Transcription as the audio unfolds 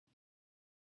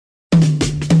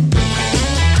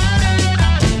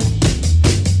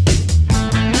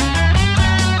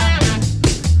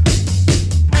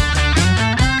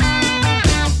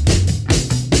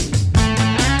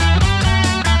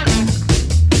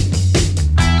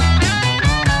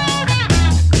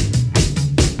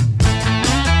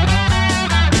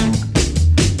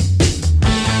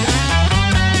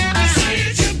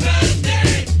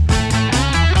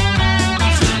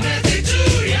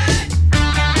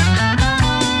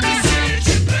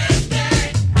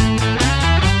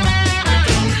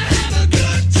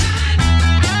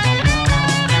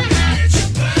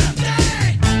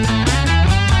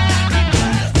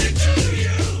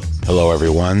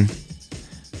everyone.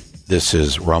 This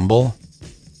is Rumble.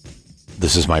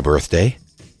 This is my birthday.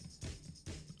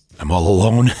 I'm all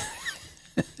alone.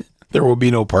 There will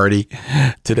be no party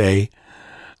today.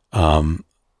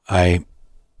 I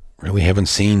really haven't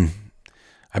seen.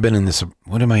 I've been in this.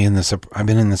 What am I in this? I've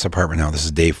been in this apartment now. This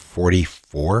is day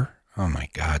 44. Oh my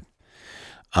God.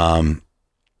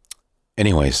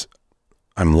 Anyways,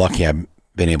 I'm lucky I've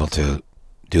been able to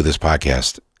do this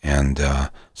podcast and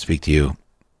speak to you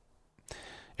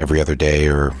every other day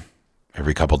or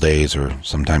every couple days or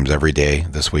sometimes every day.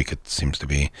 This week it seems to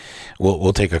be.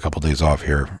 We'll take a couple days off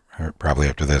here probably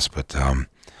after this, but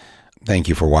thank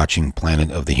you for watching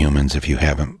Planet of the Humans. If you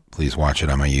haven't, please watch it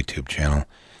on my YouTube channel.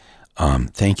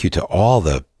 Thank you to all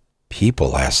the people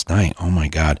last night. Oh my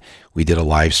God. We did a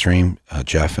live stream,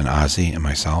 Jeff and Ozzy and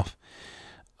myself,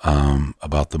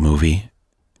 about the movie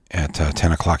at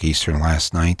 10 o'clock Eastern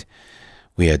last night.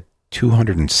 We had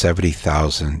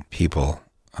 270,000 people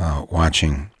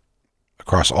watching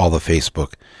across all the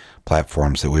Facebook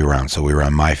platforms that we were on. So we were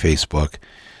on my Facebook,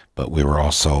 but we were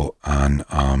also on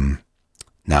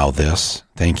Now This.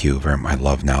 Thank you very much. I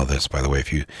love Now This, by the way.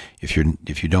 If you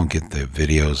don't get the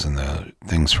videos and the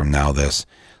things from Now This,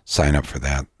 sign up for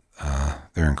that.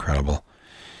 They're incredible.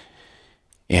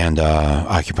 And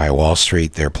Occupy Wall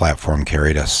Street, their platform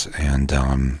carried us, and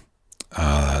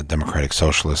Democratic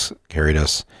Socialists carried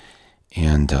us,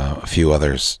 and a few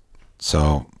others.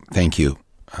 So thank you,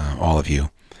 all of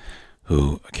you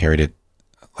who carried it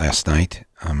last night.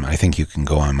 I think you can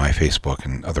go on my Facebook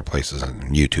and other places,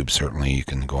 and YouTube certainly. You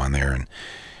can go on there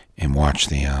and watch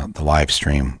the live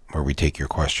stream where we take your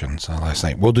questions last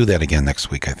night. We'll do that again next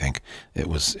week, I think.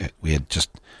 We had just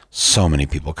so many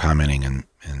people commenting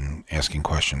and asking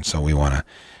questions, so we want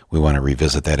to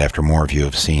revisit that after more of you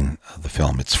have seen the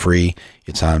film. It's free.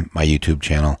 It's on my YouTube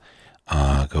channel.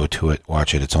 Go to it,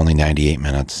 watch it. It's only 98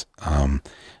 minutes,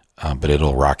 but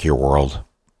it'll rock your world.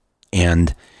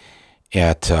 And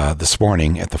at this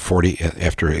morning at the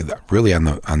after really on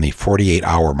the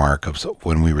 48-hour mark of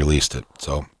when we released it,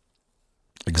 so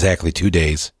exactly 2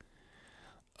 days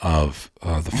of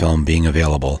the film being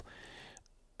available.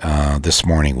 This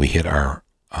morning we hit our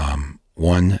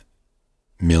 1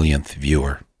 millionth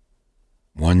viewer.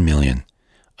 1 million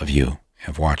of you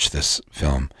have watched this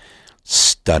film.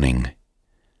 Stunning.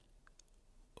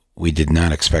 We did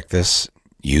not expect this.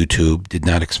 YouTube did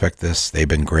not expect this. They've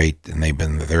been great, and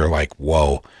they're like,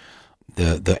 whoa.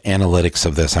 The analytics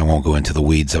of this, I won't go into the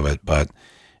weeds of it, but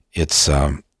it's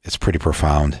pretty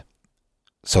profound.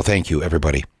 So thank you,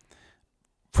 everybody,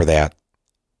 for that.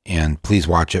 And please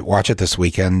watch it. Watch it this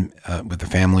weekend with the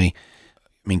family.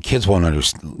 I mean, kids won't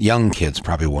understand. Young kids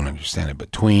probably won't understand it, but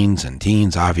tweens and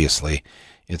teens, obviously,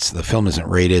 the film isn't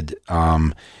rated.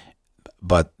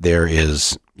 But there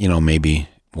is, maybe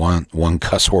one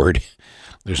cuss word.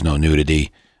 There's no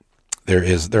nudity.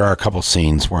 There are a couple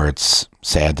scenes where it's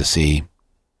sad to see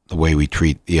the way we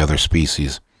treat the other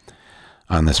species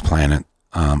on this planet.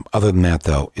 Other than that,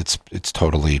 though, it's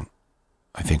totally,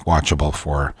 I think, watchable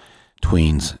for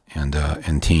tweens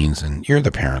and teens. And you're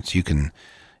the parents.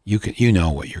 You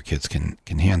know what your kids can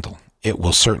handle. It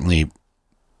will certainly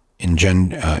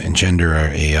engender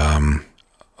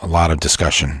a lot of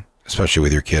discussion, especially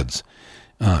with your kids,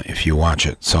 if you watch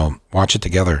it. So watch it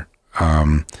together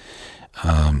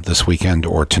this weekend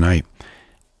or tonight.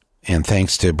 And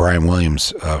thanks to Brian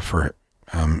Williams for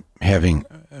having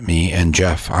me and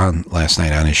Jeff on last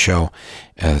night on his show.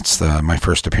 It's my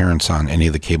first appearance on any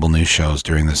of the cable news shows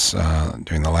during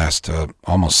the last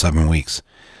almost 7 weeks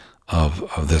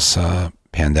of this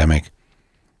pandemic.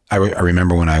 I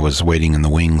remember when I was waiting in the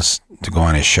wings to go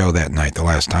on his show that night, the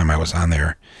last time I was on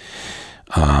there,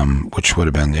 which would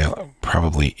have been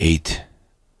probably 8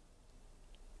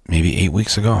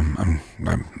 weeks ago.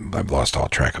 I've lost all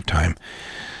track of time.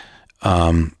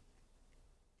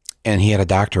 And he had a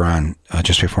doctor on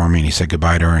just before me, and he said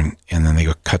goodbye to her, and then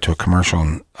they cut to a commercial,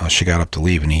 and she got up to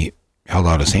leave, and he held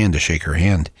out his hand to shake her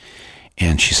hand,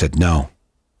 and she said, "No,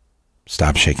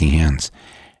 stop shaking hands."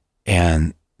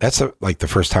 And that's like the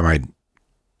first time I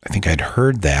think I'd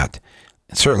heard that.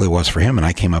 It certainly was for him, and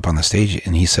I came up on the stage,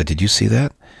 and he said, "Did you see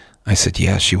that?" I said,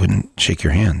 "Yeah, she wouldn't shake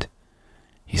your hand."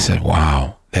 He said,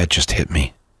 "Wow, that just hit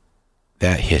me."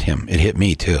 That hit him. It hit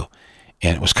me too.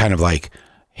 And it was kind of like,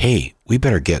 hey, we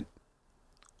better get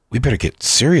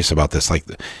serious about this.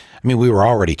 We were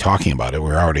already talking about it. We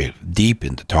were already deep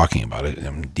into talking about it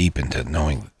and deep into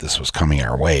knowing that this was coming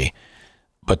our way.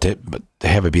 But to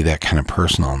have it be that kind of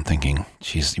personal and thinking,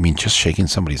 geez, you mean just shaking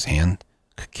somebody's hand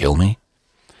could kill me?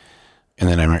 And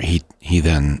then I remember he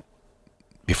then,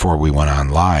 before we went on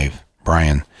live,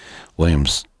 Brian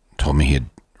Williams told me he had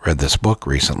read this book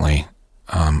recently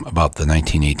about the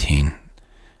 1918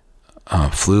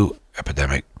 flu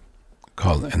epidemic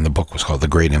and the book was called The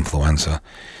Great Influenza.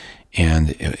 And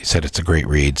he said it's a great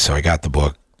read. So I got the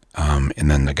book, and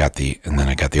then I got the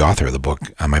author of the book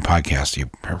on my podcast. You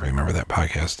probably remember that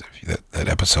podcast, that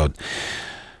episode.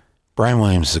 Brian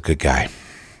Williams is a good guy.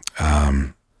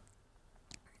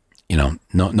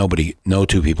 No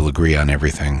two people agree on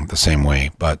everything the same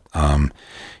way, but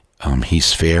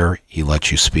he's fair. He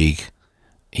lets you speak.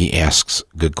 He asks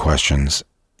good questions,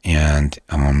 and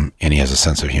he has a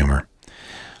sense of humor.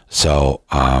 So,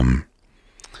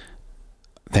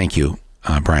 thank you,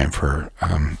 Brian, for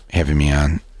having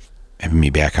me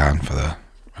back on for the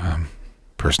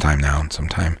first time now in some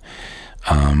time.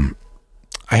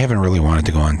 I haven't really wanted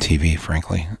to go on TV,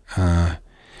 frankly,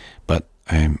 but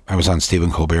I was on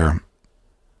Stephen Colbert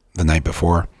the night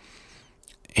before,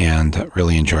 and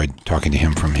really enjoyed talking to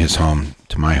him from his home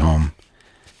to my home.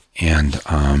 And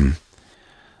I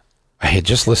had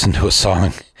just listened to a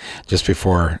song just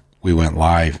before we went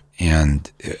live, and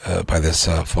by this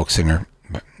folk singer,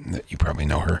 you probably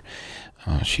know her.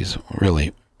 She's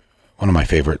really one of my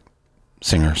favorite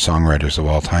singer-songwriters of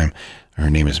all time. Her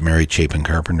name is Mary Chapin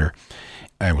Carpenter.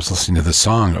 I was listening to the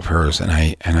song of hers, and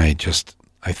I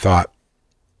thought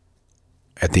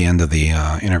at the end of the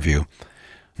interview,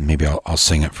 maybe I'll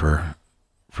sing it for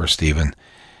Stephen.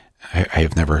 I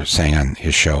have never sang on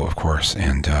his show, of course,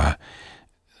 and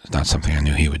it's not something I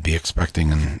knew he would be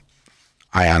expecting, and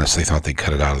I honestly thought they'd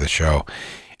cut it out of the show.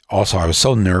 Also, I was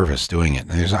so nervous doing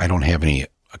it. I don't have any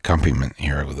accompaniment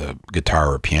here with a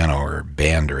guitar or piano or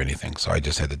band or anything, so I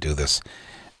just had to do this.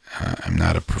 I'm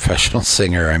not a professional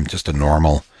singer. I'm just a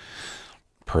normal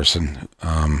person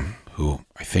who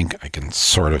I think I can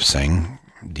sort of sing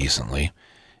decently.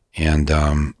 And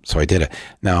so I did it.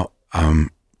 Now,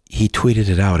 he tweeted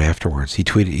it out afterwards. They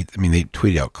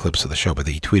tweeted out clips of the show, but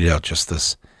he tweeted out just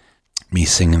this, me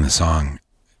singing the song,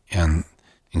 and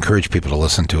encouraged people to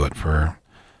listen to it for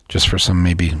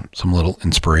maybe some little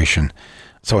inspiration.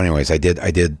 So anyways, I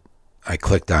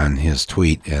clicked on his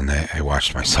tweet, and I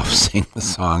watched myself sing the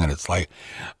song, and it's like,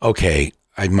 okay,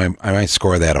 I might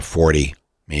score that a 40,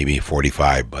 maybe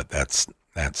 45, but that's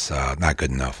not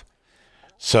good enough.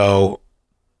 So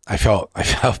I felt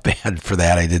bad for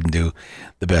that. I didn't do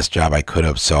the best job I could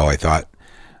have. So I thought,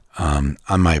 on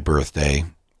my birthday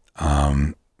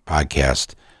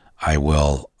podcast, I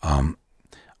will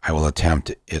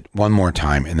attempt it one more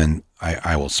time, and then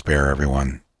I will spare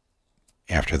everyone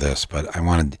after this. But I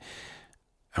want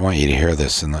you to hear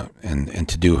this and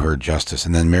to do her justice.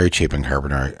 And then Mary Chapin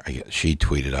Carpenter, she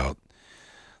tweeted out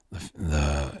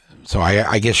so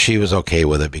I guess she was okay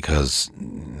with it, because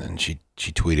and she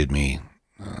tweeted me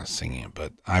singing it,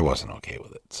 but I wasn't okay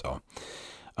with it. So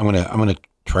I'm gonna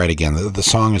try it again. The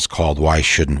song is called "Why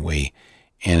Shouldn't We?"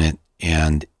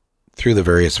 and through the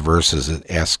various verses it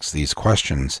asks these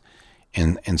questions,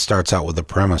 and starts out with the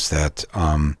premise that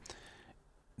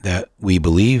that we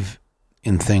believe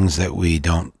in things that we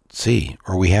don't see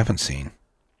or we haven't seen.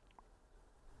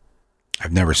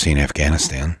 I've never seen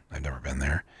Afghanistan. I've never been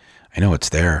there. I know it's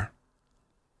there.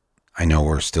 I know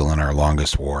we're still in our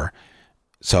longest war.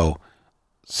 So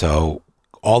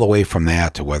all the way from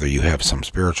that to whether you have some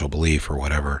spiritual belief or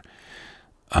whatever,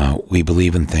 we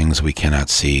believe in things we cannot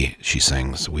see, she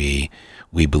sings. We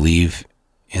believe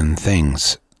in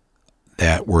things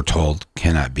that we're told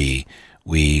cannot be.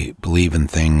 We believe in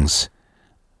things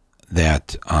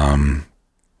that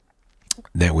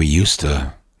we used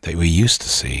to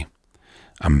see.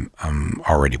 I'm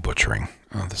already butchering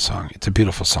the song. It's a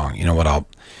beautiful song. You know what? I'm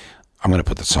going to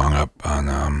put the song up on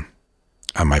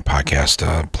my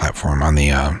podcast platform on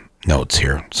the notes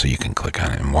here, so you can click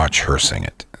on it and watch her sing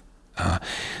it.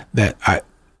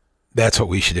 That's what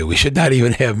we should do. We should not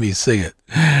even have me sing it.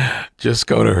 Just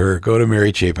go to her. Go to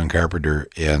Mary Chapin Carpenter,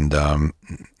 and all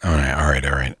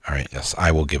right. Yes,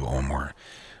 I will give it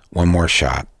one more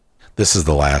shot. This is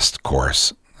the last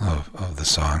chorus of the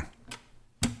song.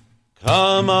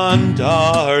 Come on,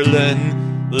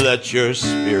 darling, let your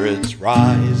spirits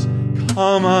rise.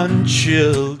 Come on,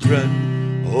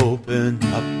 children, open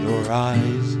up your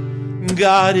eyes.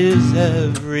 God is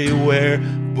everywhere,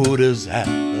 Buddha's at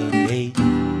the gate.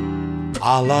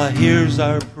 Allah hears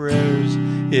our prayers,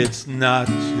 it's not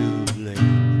too late.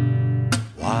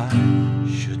 Why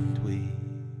shouldn't we?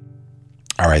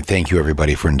 All right, thank you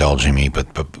everybody for indulging me,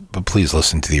 but please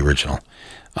listen to the original.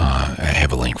 I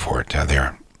have a link for it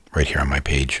there, right here on my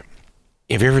page.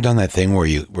 Have you ever done that thing where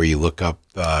you look up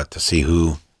to see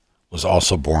who was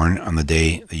also born on the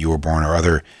day that you were born, or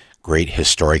other great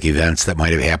historic events that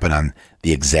might have happened on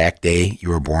the exact day you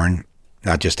were born?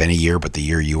 Not just any year, but the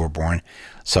year you were born.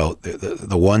 So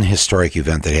the one historic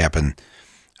event that happened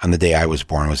on the day I was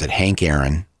born was that Hank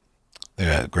Aaron,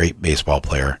 the great baseball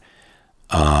player,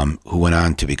 who went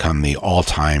on to become the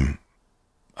all-time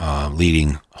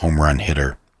leading home run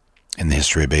hitter in the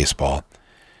history of baseball,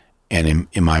 and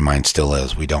in my mind still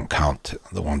is. We don't count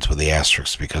the ones with the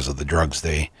asterisks because of the drugs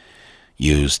they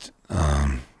used.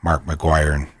 Mark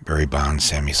McGwire and Barry Bonds,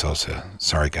 Sammy Sosa.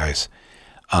 Sorry, guys.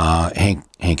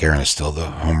 Hank Aaron is still the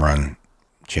home run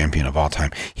champion of all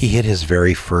time. He hit his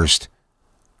very first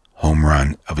home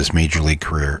run of his major league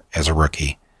career as a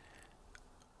rookie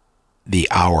the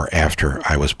hour after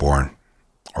I was born,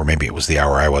 or maybe it was the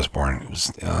hour I was born. It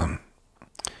was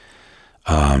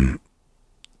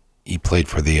he played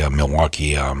for the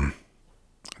Milwaukee. I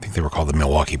think they were called the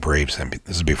Milwaukee Braves. And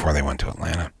this is before they went to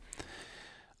Atlanta.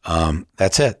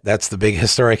 That's it. That's the big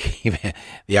historic event.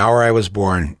 The hour I was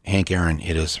born, Hank Aaron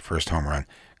hit his first home run.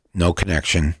 No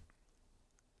connection.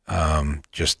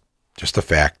 Just a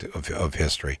fact of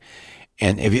history.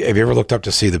 And have you ever looked up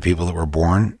to see the people that were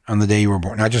born on the day you were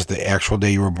born? Not just the actual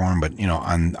day you were born, but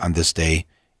on this day,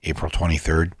 April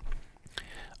 23rd.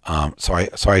 So I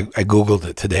Googled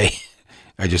it today.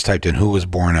 I just typed in who was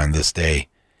born on this day.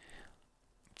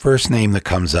 First name that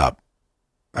comes up.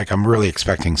 Like I'm really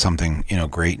expecting something,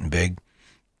 great and big.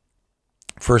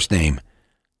 First name,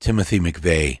 Timothy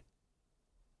McVeigh.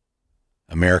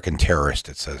 American terrorist,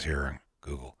 it says here on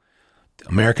Google.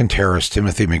 American terrorist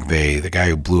Timothy McVeigh, the guy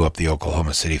who blew up the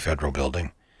Oklahoma City Federal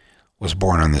Building, was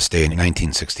born on this day in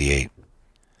 1968.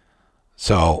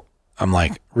 So I'm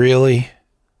like, really?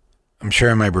 I'm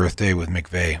sharing my birthday with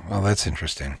McVeigh. Well, that's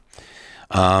interesting.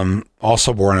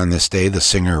 Also born on this day, the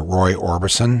singer Roy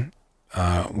Orbison,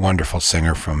 wonderful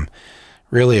singer from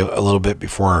really a little bit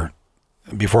before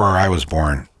I was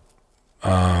born.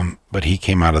 But he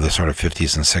came out of the sort of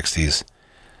 50s and 60s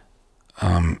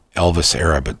Elvis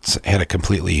era, but had a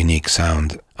completely unique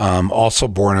sound. Also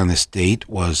born on this date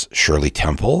was Shirley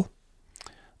Temple,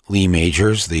 Lee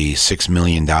Majors, the $6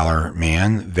 Million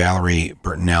Man, Valerie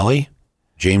Bertinelli,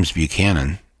 James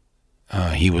Buchanan.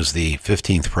 He was the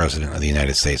 15th president of the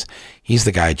United States. He's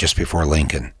the guy just before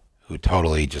Lincoln who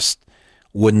totally just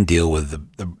wouldn't deal with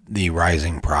the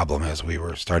rising problem as we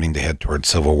were starting to head toward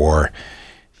civil war.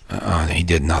 He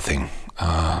did nothing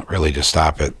really to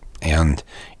stop it, and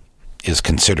is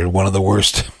considered one of the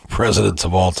worst presidents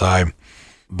of all time.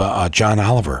 But John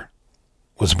Oliver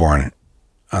was born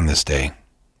on this day.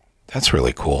 That's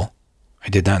really cool. I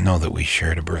did not know that we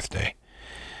shared a birthday.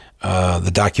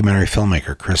 The documentary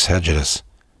filmmaker Chris Hedges,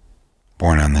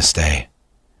 born on this day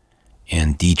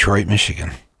in Detroit,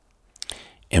 Michigan.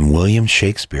 And William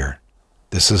Shakespeare.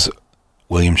 This is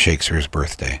William Shakespeare's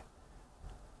birthday.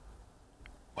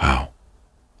 Wow.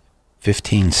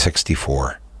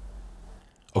 1564.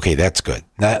 Okay, that's good.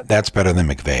 That's better than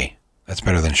McVeigh. That's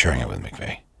better than sharing it with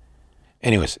McVeigh.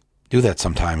 Anyways, do that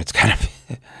sometime. It's kind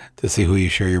of to see who you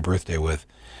share your birthday with.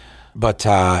 But,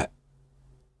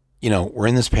 we're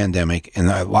in this pandemic,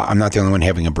 and I'm not the only one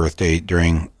having a birthday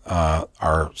during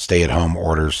our stay-at-home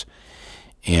orders.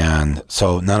 And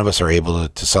so none of us are able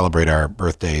to celebrate our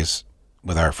birthdays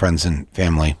with our friends and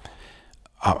family.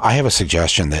 I have a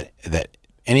suggestion that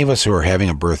any of us who are having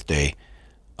a birthday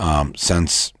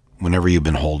since whenever you've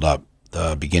been holed up,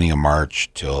 the beginning of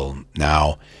March till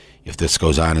now, if this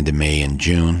goes on into May and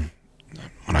June,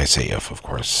 when I say if, of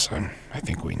course, I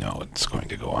think we know it's going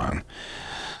to go on.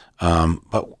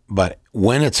 But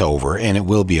when it's over, and it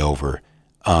will be over,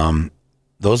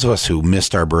 those of us who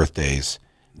missed our birthdays,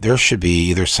 there should be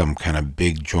either some kind of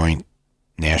big joint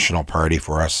national party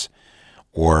for us,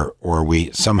 or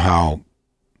we somehow,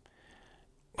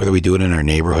 whether we do it in our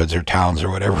neighborhoods or towns or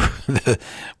whatever,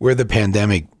 we're the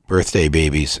pandemic birthday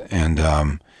babies,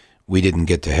 and we didn't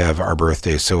get to have our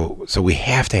birthdays, so we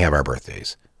have to have our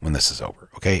birthdays when this is over.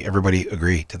 Okay, everybody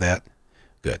agree to that?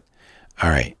 Good. All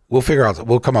right,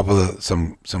 we'll come up with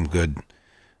some good,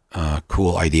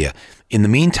 cool idea. In the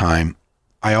meantime,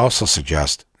 I also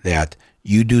suggest that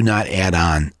you do not add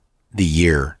on the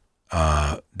year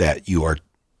that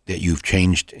you've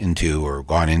changed into or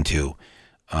gone into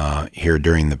here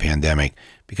during the pandemic,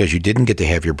 because you didn't get to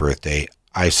have your birthday.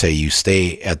 I say you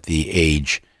stay at the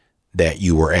age that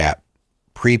you were at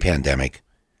pre-pandemic,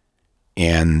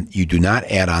 and you do not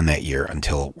add on that year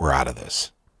until we're out of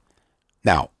this.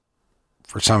 Now,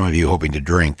 for some of you hoping to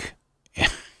drink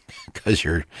because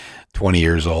you're 20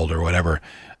 years old or whatever,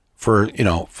 for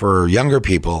younger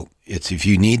people, it's if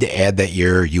you need to add that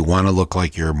year, you want to look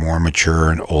like you're more mature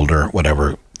and older,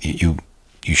 whatever, you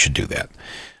should do that.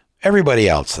 Everybody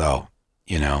else, though,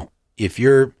 if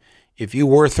you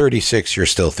were 36, you're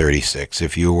still 36.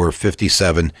 If you were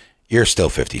 57, you're still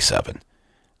 57.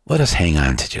 let us hang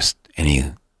on to just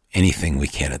anything we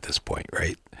can at this point,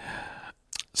 right?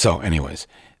 So, anyways,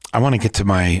 I want to get to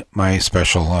my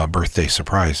special birthday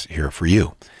surprise here for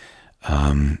you,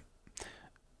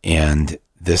 and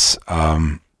this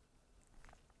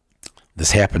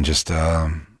this happened just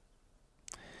well,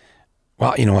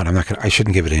 you know what? I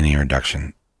shouldn't give it any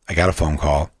introduction. I got a phone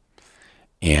call,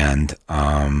 and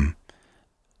I'd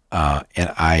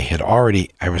already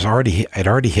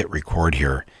hit record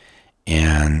here,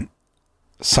 and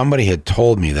somebody had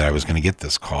told me that I was going to get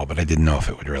this call, but I didn't know if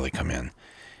it would really come in.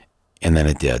 And then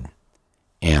it did.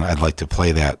 And I'd like to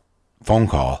play that phone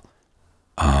call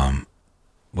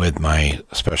with my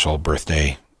special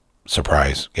birthday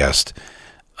surprise guest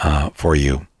for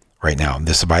you right now.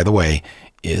 This, by the way,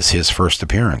 is his first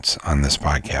appearance on this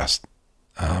podcast.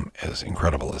 As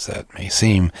incredible as that may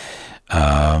seem.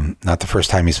 Not the first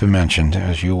time he's been mentioned,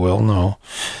 as you will know.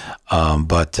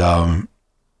 But I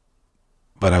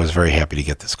was very happy to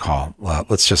get this call.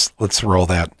 Let's roll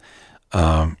that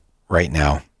right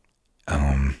now.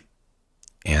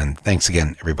 And thanks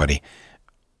again, everybody,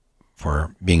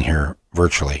 for being here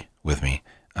virtually with me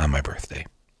on my birthday.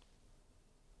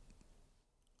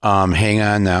 Hang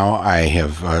on now. I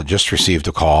have just received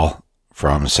a call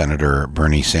from Senator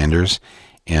Bernie Sanders,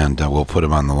 and we'll put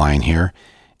him on the line here.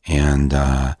 And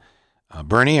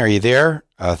Bernie, are you there?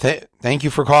 Thank you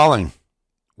for calling.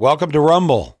 Welcome to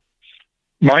Rumble.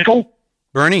 Michael?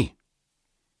 Bernie.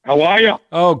 How are you?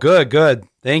 Oh, good.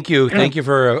 Thank you. Thank you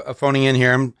for phoning in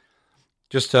here. I'm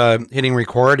just hitting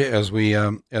record as we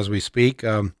speak.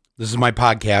 This is my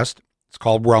podcast. It's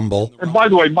called Rumble. And by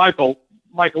the way, Michael,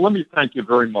 let me thank you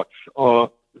very much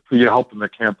for your help in the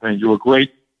campaign. You were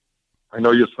great. I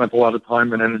know you spent a lot of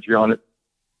time and energy on it,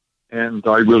 and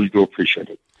I really do appreciate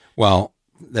it. Well,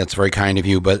 that's very kind of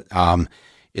you, but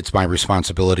it's my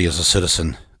responsibility as a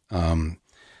citizen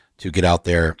to get out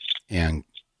there and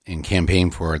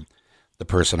campaign for the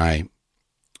person I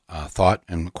thought,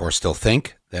 and of course still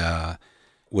think,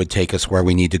 would take us where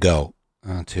we need to go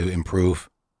to improve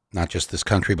not just this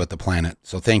country, but the planet.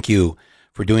 So thank you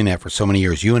for doing that for so many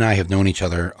years. You and I have known each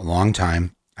other a long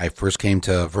time. I first came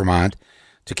to Vermont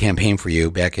to campaign for you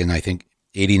back in, I think,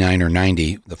 89 or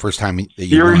 90, the first time that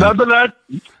you You remember that?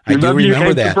 I do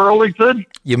remember that. To Burlington?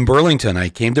 In Burlington. I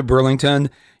came to Burlington.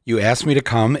 You asked me to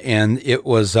come, and it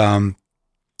was, I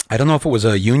don't know if it was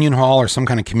a union hall or some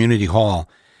kind of community hall.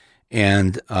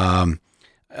 And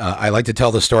I like to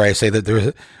tell the story. I say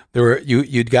that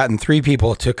you'd gotten 3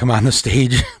 people to come on the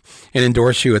stage and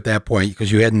endorse you at that point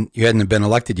because you hadn't been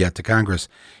elected yet to Congress.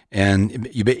 And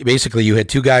you had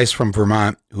 2 guys from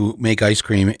Vermont who make ice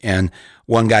cream and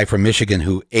 1 guy from Michigan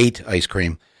who ate ice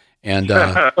cream. And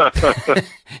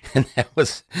and that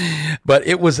was, but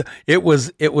it was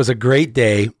a great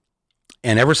day.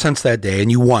 And ever since that day, and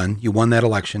you won that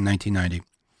election, 1990.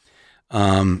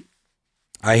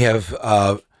 I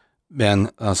have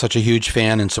been such a huge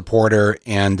fan and supporter,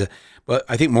 but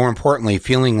I think more importantly,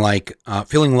 feeling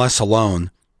less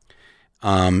alone,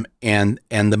 and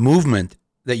the movement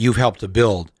that you've helped to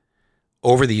build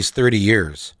over these 30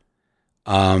 years,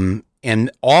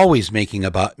 and always making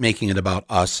it about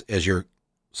us, as your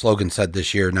slogan said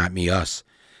this year, not me, us.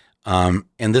 And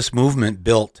this movement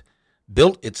built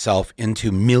itself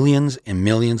into millions and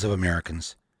millions of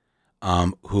Americans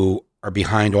who are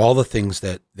behind all the things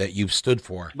that you've stood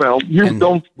for. Well,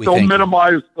 don't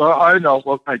minimize. I know.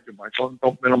 Well, thank you, Michael.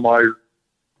 Don't minimize.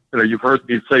 You've heard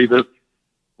me say this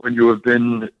when you have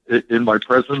been in my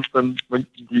presence, and when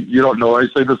you don't know, I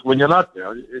say this when you're not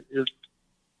there.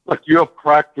 Look, you have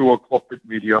cracked through a corporate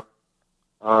media.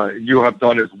 You have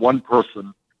done as one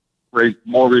person raised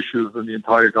more issues than the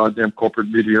entire goddamn corporate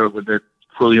media with their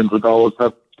trillions of dollars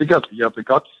have together. You have the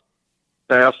guts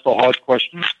to ask the hard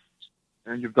questions,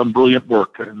 and you've done brilliant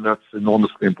work, and that's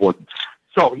enormously important.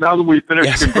 So now that we've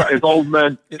finished, as old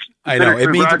men, I know it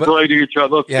means congratulating each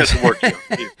other. Let's get to work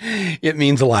here. It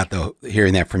means a lot, though,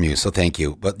 hearing that from you. So thank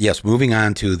you. But yes, moving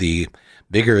on to the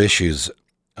bigger issues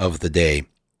of the day.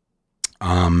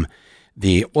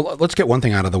 Let's get one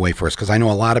thing out of the way first, because I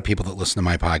know a lot of people that listen to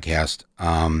my podcast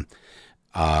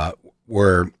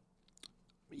were,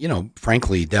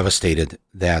 frankly, devastated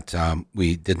that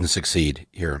we didn't succeed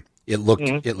here. It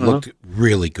looked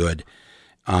really good.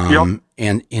 And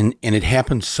it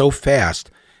happened so fast.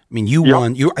 I mean, you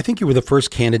won. I think you were the first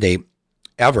candidate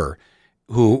ever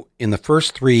who, in the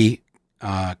first 3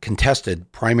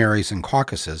 contested primaries and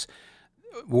caucuses,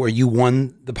 where you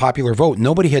won the popular vote.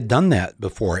 Nobody had done that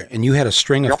before, and you had a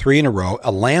string of 3 in a row,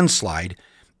 a landslide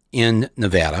in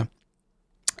Nevada.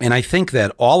 And I think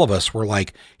that all of us were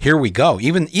like, "Here we go."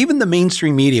 Even the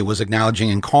mainstream media was acknowledging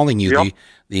and calling you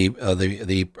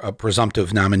the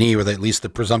presumptive nominee, or at least the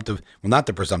presumptive, well, not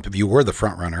the presumptive, you were the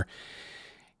front runner.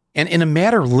 And in a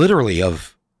matter literally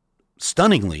of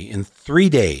stunningly, in 3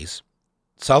 days,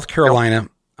 South Carolina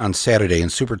on Saturday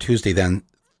and Super Tuesday, then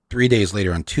 3 days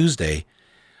later on Tuesday,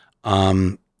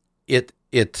 it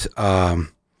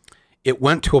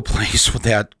went to a place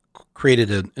that created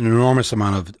an enormous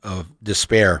amount of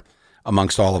despair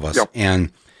amongst all of us. Yep.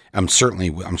 And I'm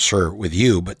sure with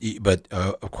you, but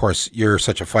of course you're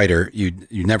such a fighter. You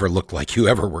never looked like you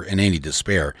ever were in any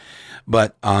despair.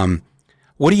 But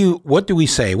what do you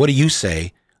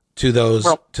say to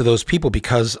those people?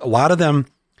 Because a lot of them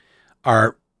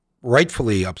are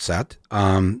rightfully upset,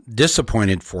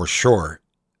 disappointed for sure,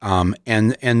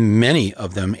 and many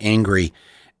of them angry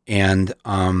and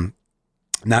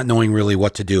not knowing really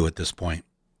what to do at this point.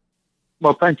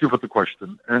 Well, thank you for the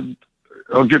question, and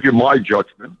I'll give you my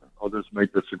judgment. Others may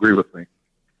disagree with me.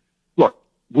 Look,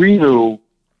 we knew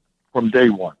from day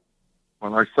one,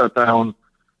 when I sat down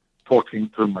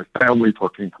talking to my family,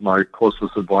 talking to my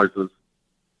closest advisors,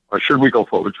 should we go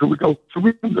forward? Should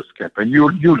we win this campaign?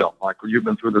 You know, Michael, you've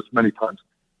been through this many times.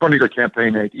 Running a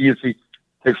campaign ain't easy.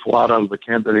 Takes a lot out of the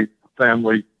candidate,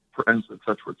 family, friends, et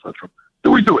cetera, et cetera.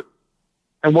 Do we do it?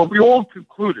 And what we all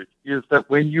concluded is that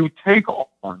when you take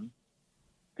on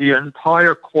the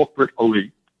entire corporate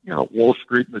elite, you know, Wall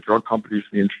Street and the drug companies,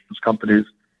 the insurance companies,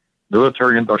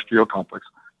 military-industrial complex,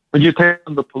 when you take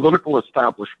on the political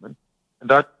establishment, and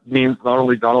that means not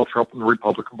only Donald Trump and the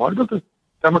Republican Party, but the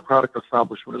Democratic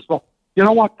establishment as well. You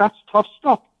know what? That's tough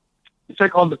stuff. You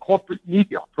take on the corporate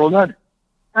media, throw that in.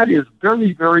 That is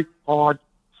very, very hard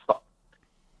stuff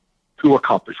to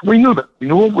accomplish. We knew that. We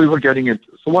knew what we were getting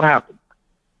into. So what happened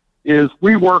is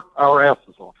we worked our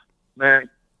asses off, man,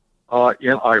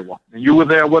 in Iowa. And you were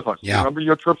there with us. Yeah. Remember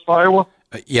your trips to Iowa?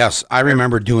 Yes. I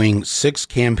remember doing 6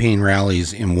 campaign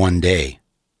rallies in one day.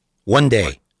 One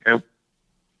day. And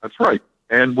that's right.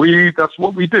 And that's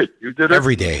what we did. You did it.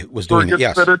 Every day was doing it,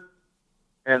 yes.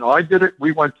 And I did it.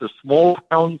 We went to small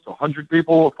towns, 100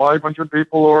 people or 500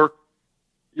 people, or,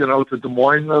 you know, to Des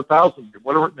Moines, 1,000,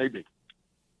 whatever it may be.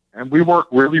 And we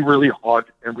worked really, really hard,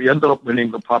 and we ended up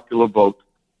winning the popular vote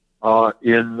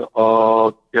in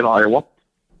Iowa.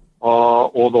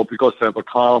 Although because they have a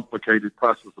complicated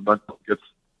process, the delegates,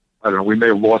 I don't know, we may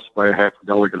have lost by a half a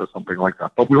delegate or something like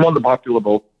that. But we won the popular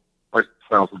vote by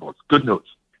 1,000 votes. Good news.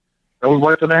 Then we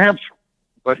went to New Hampshire.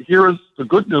 But here's the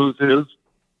good news is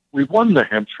we won New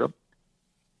Hampshire,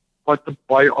 but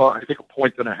by, I think, 1.5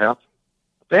 points. The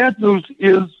bad news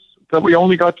is that we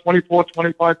only got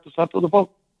 25% of the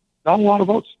vote. Not a lot of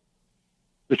votes.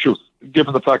 The truth,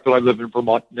 given the fact that I live in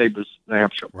Vermont, neighbors, New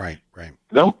Hampshire. Right.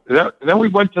 Then we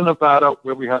went to Nevada,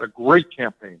 where we had a great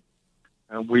campaign.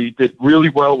 And we did really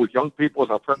well with young people,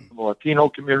 with our friends in the Latino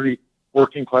community,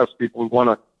 working class people. We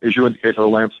won, as you indicated, a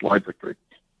landslide victory.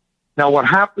 Now, what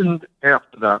happened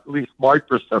after that, at least my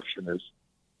perception is,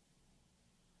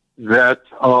 that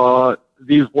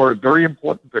these were very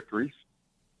important victories.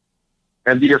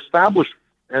 And the establishment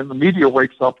and the media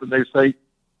wakes up and they say,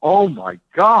 oh, my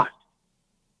God,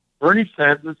 Bernie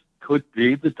Sanders could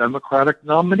be the Democratic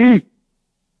nominee.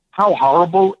 How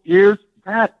horrible is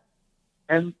that?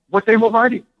 And what they were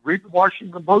writing, read the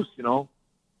Washington Post, you know,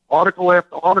 article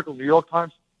after article, New York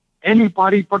Times,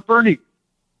 anybody but Bernie.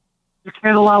 You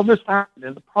can't allow this to happen.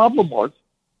 And the problem was,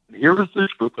 and here is the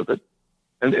truth of it,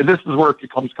 and this is where it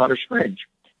becomes kind of strange,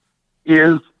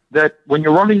 is that when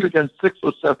you're running against 6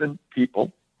 or 7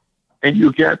 people and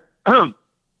you get, 30,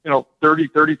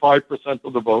 35%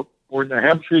 of the vote, or in New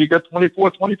Hampshire you get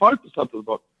 24, 25% of the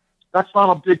vote. That's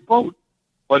not a big vote,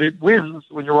 but it wins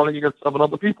when you're running against 7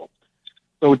 other people.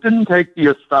 So it didn't take the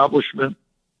establishment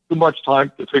too much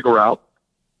time to figure out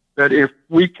that if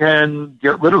we can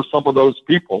get rid of some of those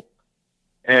people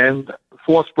and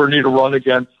force Bernie to run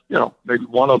against, maybe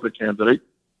one other candidate,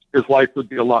 his life would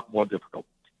be a lot more difficult.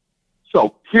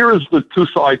 So here is the 2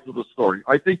 sides of the story.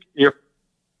 I think if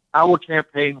our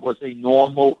campaign was a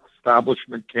normal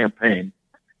establishment campaign,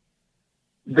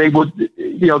 they would,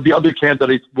 the other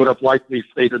candidates would have likely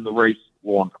stayed in the race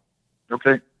longer.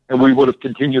 Okay? And we would have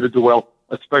continued to do well,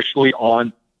 especially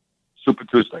on Super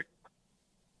Tuesday.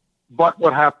 But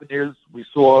what happened is we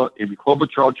saw Amy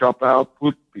Klobuchar drop out,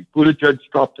 Buttigieg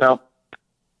dropped out,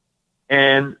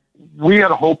 and we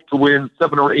had a hope to win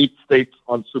 7 or 8 states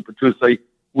on Super Tuesday,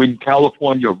 win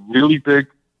California really big,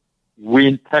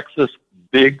 win Texas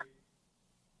big.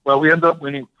 Well, we ended up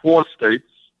winning 4 states.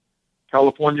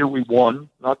 California we won,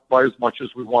 not by as much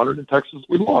as we wanted. In Texas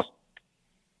we lost.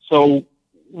 So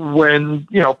when,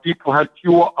 people had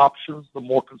fewer options, the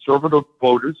more conservative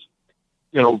voters,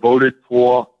 voted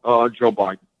for Joe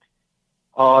Biden.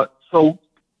 So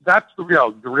that's the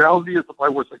reality. The reality is if I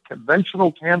was a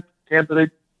conventional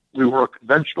candidate, we were a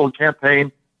conventional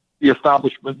campaign, the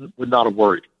establishment would not have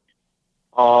worried.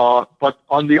 But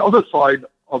on the other side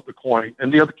of the coin,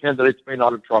 and the other candidates may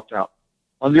not have dropped out,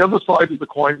 on the other side of the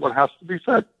coin, what has to be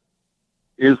said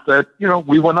is that,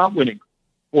 we were not winning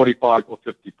 45 or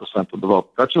 50% of the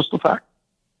vote. That's just a fact.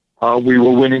 We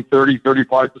were winning 30,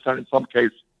 35% in some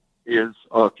cases, is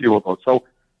fewer votes. So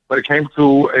when it came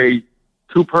to a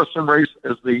two-person race,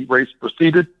 as the race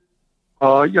proceeded,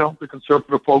 the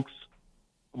conservative folks,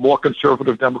 more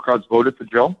conservative Democrats voted for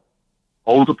Joe.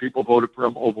 Older people voted for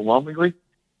him overwhelmingly.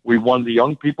 We won the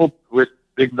young people with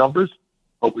big numbers,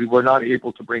 but we were not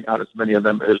able to bring out as many of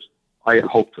them as I had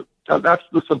hoped to. That's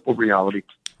the simple reality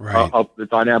of the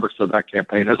dynamics of that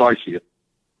campaign, as I see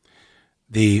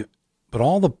it. But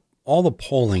all the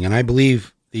polling, and I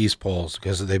believe these polls,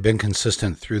 because they've been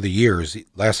consistent through the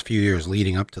last few years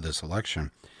leading up to this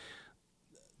election,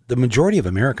 the majority of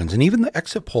Americans, and even the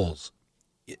exit polls,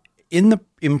 in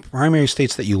primary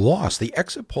states that you lost, the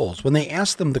exit polls, when they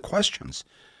asked them the questions,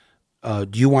 do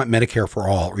you want Medicare for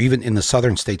all? Or even in the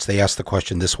southern states, they asked the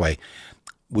question this way: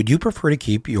 would you prefer to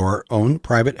keep your own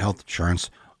private health insurance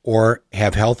or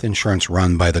have health insurance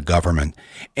run by the government?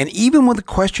 And even with the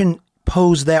question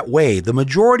posed that way, the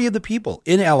majority of the people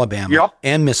in Alabama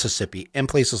and Mississippi and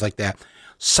places like that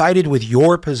sided with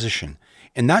your position.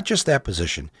 And not just that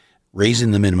position,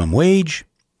 raising the minimum wage.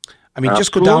 I mean,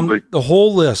 just go down the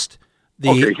whole list.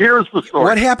 Okay, here's the story.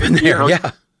 What happened there? All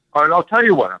right, I'll tell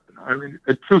you what happened. I mean,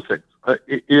 two things.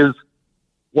 It is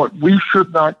what we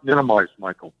should not minimize,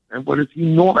 Michael, and what is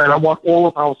enormous, and I want all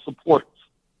of our supporters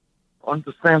to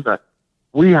understand that.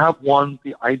 We have won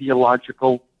the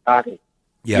ideological battle.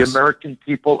 Yes. The American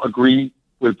people agree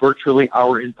with virtually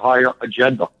our entire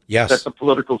agenda. Yes. That the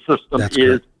political system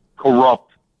is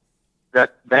corrupt,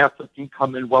 that massive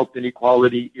income and wealth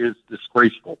inequality is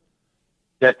disgraceful,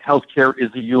 that healthcare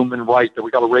is a human right, that we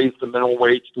got to raise the minimum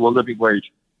wage to a living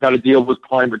wage, got to deal with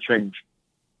climate change,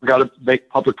 we got to make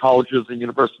public colleges and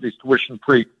universities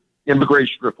tuition-free,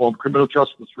 immigration reform, criminal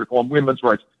justice reform, women's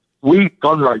rights,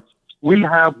 gun rights. We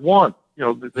have won.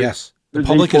 Yes. The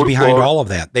public is behind all of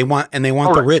that. They want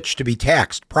the rich to be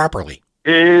taxed properly.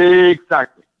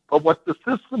 Exactly. But what the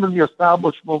system and the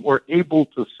establishment were able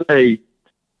to say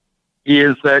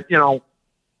is that,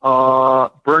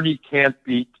 Bernie can't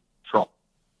beat Trump,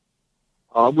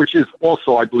 which is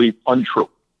also, I believe, untrue.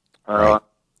 Right.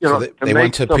 So they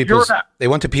went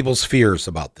to people's fears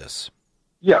about this.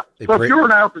 Yeah. So if you're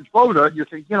an average voter, you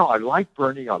think, I like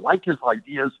Bernie, I like his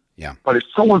ideas, but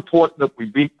it's so important that we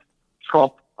beat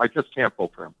Trump, I just can't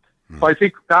vote for him. So I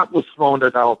think that was thrown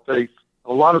at our face.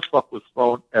 A lot of stuff was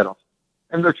thrown at us.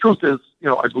 And the truth is,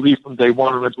 I believe from day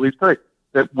one, and I believe today,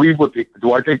 that we would be.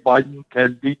 Do I think Biden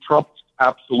can beat Trump?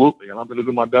 Absolutely. And I'm going to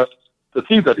do my best to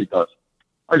see that he does.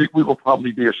 I think we will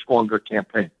probably be a stronger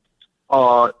campaign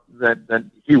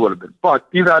than he would have been. But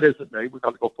be that as it may, we've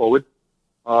got to go forward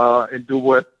and do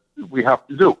what we have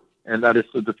to do, and that is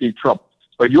to defeat Trump.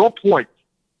 But your point,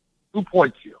 2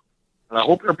 points here, and I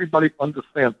hope everybody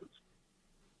understands this.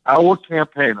 Our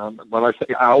campaign, when I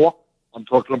say our, I'm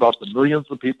talking about the millions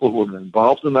of people who have been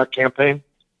involved in that campaign,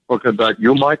 talking about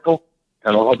you, Michael,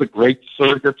 and all the great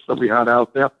surrogates that we had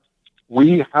out there.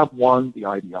 We have won the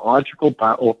ideological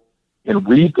battle in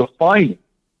redefining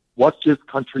what this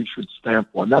country should stand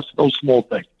for, and that's no small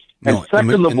thing. And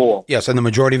second of all... Yes, and the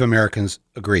majority of Americans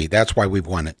agree. That's why we've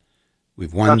won it.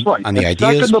 We've won on the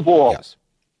ideas. Second of all,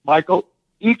 Michael,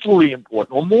 equally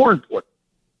important, or more important,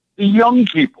 the young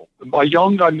people. And by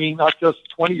young, I mean not just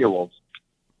 20-year-olds.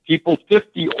 People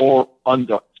 50 or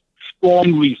under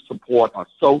strongly support us.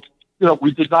 So,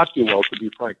 we did not do well, to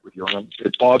be frank with you. And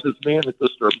it bothers me and it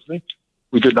disturbs me.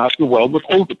 We did not do well with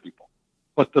older people.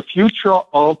 But the future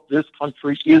of this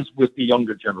country is with the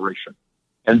younger generation.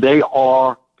 And they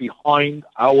are behind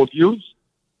our views.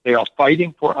 They are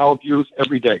fighting for our views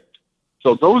every day.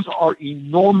 So those are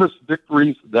enormous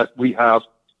victories that we have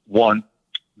won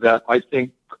that I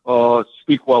think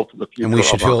speak well to the future.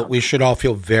 And we should all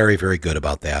feel very, very good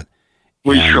about that.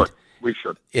 We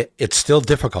should. It's still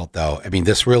difficult, though. I mean,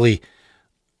 this really,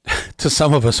 to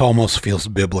some of us, almost feels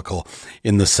biblical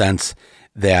in the sense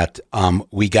that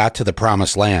we got to the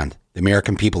promised land. The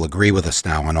American people agree with us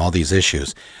now on all these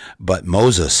issues, but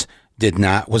Moses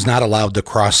was not allowed to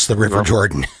cross the River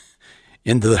Jordan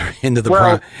into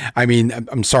the. I mean,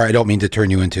 I'm sorry, I don't mean to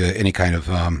turn you into any kind of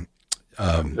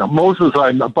Moses.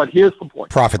 But here's the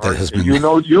point. Prophet that has been. You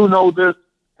know this,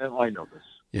 and I know this.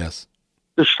 Yes.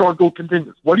 The struggle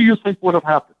continues. What do you think would have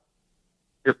happened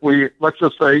if let's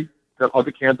just say that other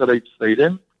candidates stayed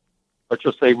in, Let's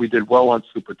just say we did well on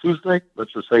Super Tuesday.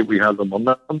 Let's just say we had the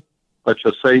momentum. Let's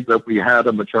just say that we had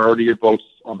a majority of votes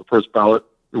on the first ballot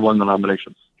who won the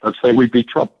nominations. Let's say we beat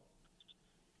Trump.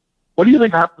 What do you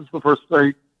think happens the first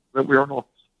day that we are in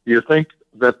office? Do you think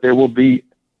that there will be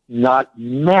not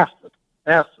massive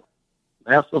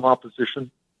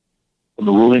opposition from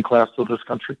the ruling class of this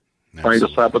country, trying to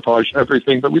sabotage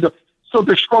everything that we do? So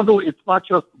the struggle, it's not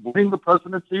just winning the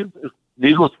presidency. It's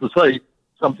needless to say,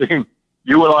 something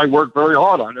you and I worked very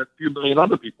hard on, a few million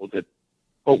other people did.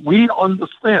 But we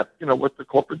understand, what the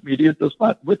corporate media does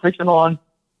not. We're taking on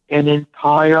an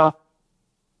entire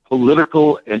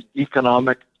political and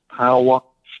economic power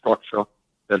structure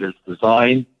that is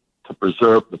designed to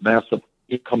preserve the massive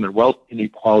income and wealth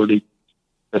inequality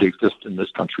that exists in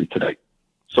this country today.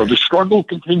 So the struggle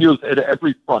continues at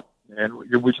every front, and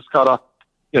we just gotta,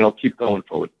 keep going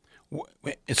forward.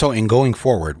 So in going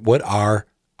forward, what are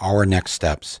our next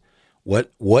steps?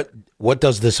 What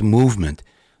does this movement?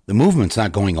 The movement's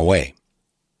not going away.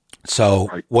 So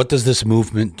right. What does this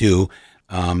movement do?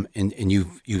 And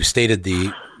you've stated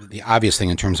the obvious thing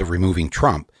in terms of removing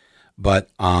Trump, but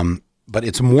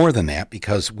it's more than that,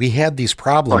 because we had these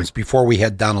problems right. before we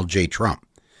had Donald J. Trump.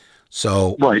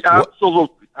 So right,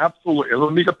 absolutely.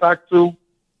 Let me get back to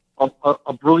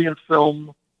a brilliant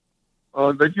film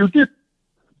that you did,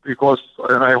 because,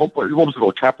 and I hope, what was it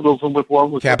called? Capitalism with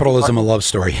Love? Capitalism, a Love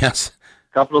Story, yes.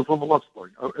 Capitalism, a Love Story.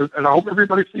 And I hope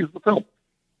everybody sees the film.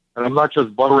 And I'm not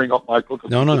just buttering up Michael.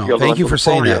 No. Thank you for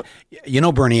saying that.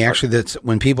 Bernie, actually, that's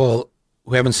when people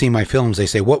who haven't seen my films, they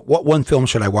say, what one film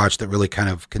should I watch that really kind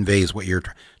of conveys what you're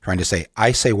trying to say?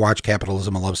 I say watch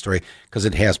Capitalism, a Love Story, because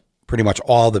it has pretty much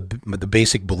all the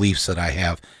basic beliefs that I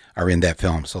have are in that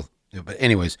film. So, but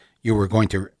anyways, you were going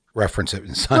to reference it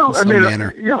in some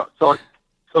manner. Yeah. So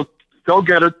go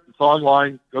get it. It's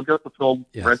online. Go get the film,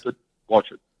 yes. Rent it,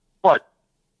 watch it. But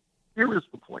here is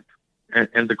the point,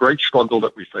 and the great struggle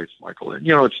that we face, Michael. And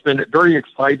it's been very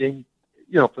exciting,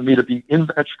 for me to be in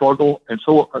that struggle, and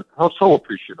I'm so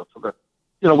appreciative of that.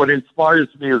 What inspires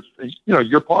me is,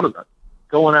 you're part of that,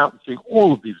 going out and seeing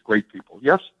all of these great people.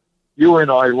 Yes, you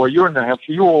and I, well, you're in New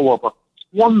Hampshire, you're all over,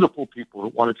 wonderful people who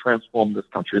want to transform this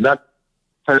country, and that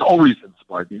has always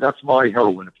inspired me. That's my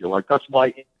heroine, if you like. That's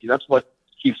what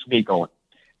keeps me going.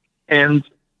 And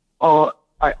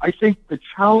I think the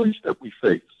challenge that we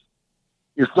face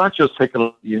is not just taking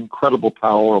on the incredible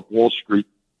power of Wall Street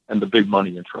and the big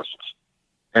money interests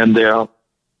and their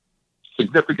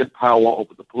significant power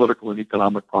over the political and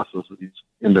economic processes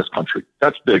in this country.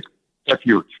 That's big. That's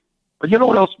huge. But you know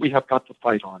what else we have got to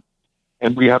fight on?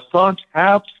 And we have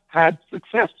had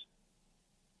success,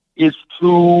 is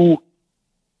to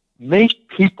make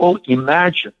people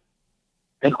imagine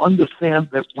and understand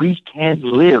that we can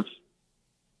live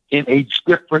in a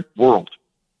different world.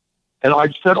 And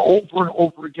I've said over and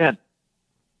over again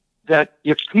that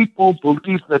if people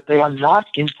believe that they are not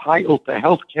entitled to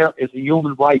health care as a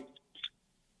human right,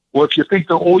 or if you think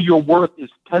that all your worth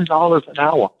is $10 an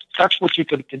hour, that's what you're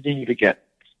going to continue to get.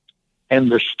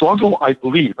 And the struggle, I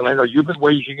believe, and I know you've been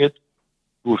waging it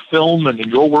through film and in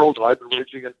your world, and I've been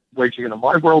waging it in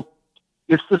my world,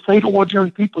 is to say to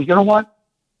ordinary people, you know what?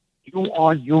 You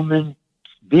are human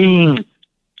beings.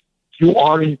 You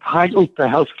are entitled to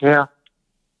health care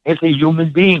as a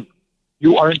human being.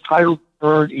 You are entitled to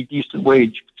earn a decent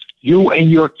wage. You and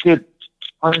your kids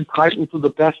are entitled to the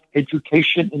best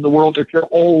education in the world. If you're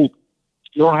old,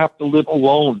 you don't have to live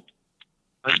alone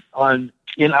on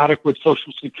inadequate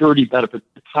Social Security benefits.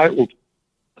 Entitled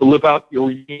to live out your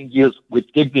remaining years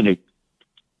with dignity.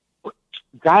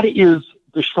 That is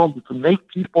the struggle, to make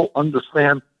people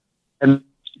understand and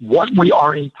what we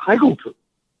are entitled to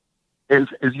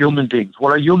as human beings,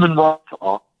 what our human rights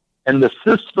are, and the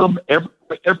system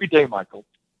every day, Michael,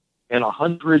 in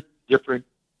 100 different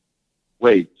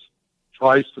ways,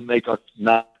 tries to make us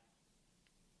not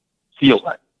feel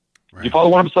that. Right. You follow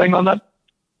what I'm saying on that?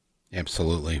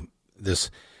 Absolutely.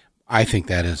 I think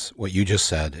that is what you just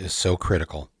said is so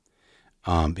critical,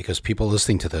 because people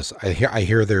listening to this, I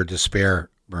hear their despair,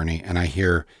 Bernie, and I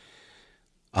hear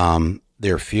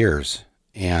their fears,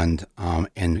 and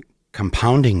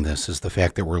compounding this is the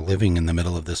fact that we're living in the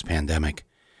middle of this pandemic,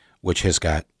 which has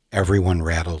got everyone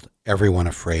rattled, everyone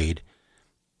afraid.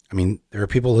 I mean, there are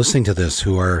people listening to this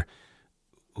who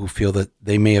feel that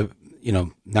they may have,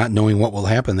 not knowing what will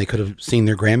happen, they could have seen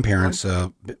their grandparents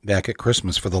back at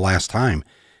Christmas for the last time.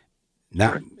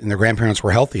 And their grandparents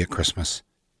were healthy at Christmas.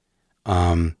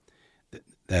 Everyone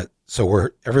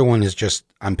is just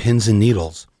on pins and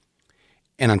needles.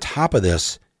 And on top of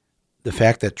this, the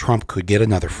fact that Trump could get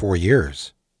another 4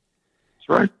 years. That's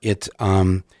right.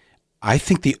 I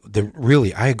think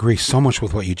I agree so much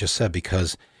with what you just said,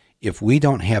 because if we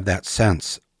don't have that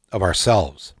sense of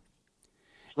ourselves,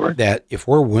 Sure. that if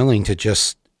we're willing to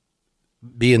just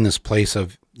be in this place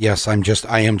of, yes,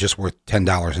 I am just worth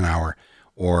 $10 an hour,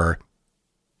 or,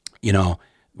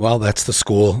 well, that's the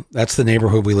school, that's the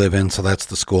neighborhood we live in, so that's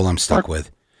the school I'm stuck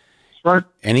with. Right.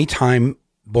 Anytime,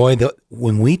 boy,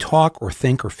 when we talk or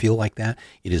think or feel like that,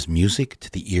 it is music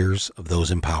to the ears of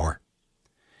those in power.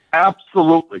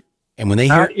 Absolutely. And when they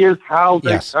hear, that is how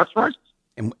they, yes. That's right.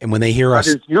 And when they hear us,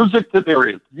 that is music to their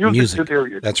ears. Music to their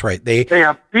ears. That's right. They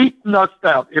have beaten us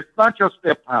down. It's not just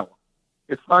their power.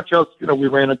 It's not just, we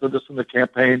ran into this in the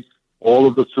campaign, all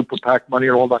of the super PAC money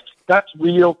and all that. That's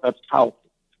real. That's powerful.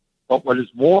 But what is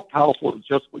more powerful is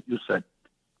just what you said.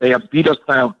 They have beat us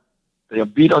down. They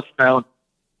have beat us down.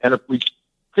 And if we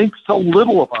think so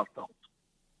little of ourselves,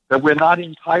 that we're not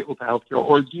entitled to health care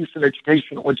or decent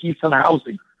education or decent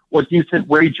housing or decent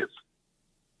wages,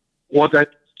 or that,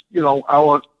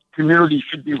 our community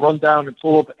should be run down and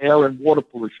full of air and water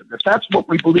pollution. If that's what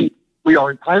we believe we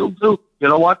are entitled to, you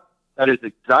know what? That is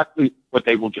exactly what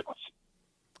they will give us.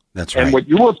 That's right. And what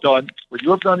you have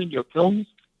done in your films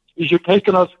is you've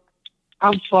taken us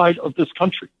outside of this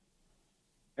country.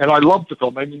 And I love the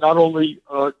film. I mean, not only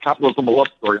Capitalism, a Love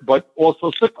Story, but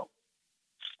also Sicko.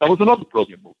 That was another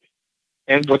brilliant movie.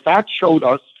 And what that showed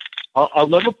us, I'll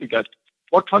never forget,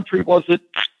 what country was it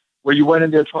where you went in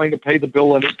there trying to pay the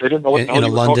bill and they didn't know what the hell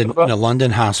you were talking about? In a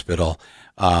London hospital,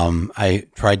 I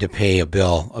tried to pay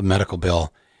a medical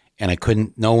bill, and I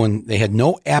couldn't, they had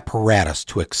no apparatus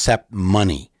to accept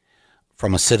money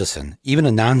from a citizen, even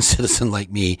a non-citizen like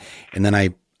me. And then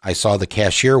I saw the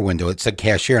cashier window. It said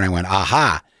cashier, and I went,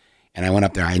 aha. And I went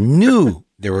up there. I knew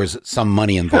there was some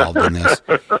money involved in this.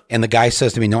 And the guy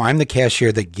says to me, no, I'm the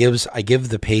cashier that I give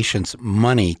the patients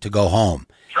money to go home.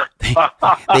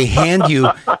 They hand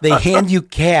you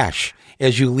cash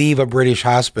as you leave a British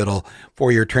hospital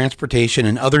for your transportation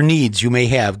and other needs you may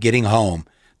have getting home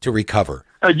to recover.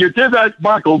 And you did that,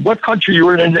 Michael. What country you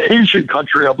were in? An Asian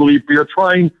country, I believe. You're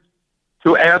trying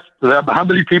to ask them how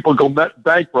many people go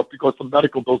bankrupt because of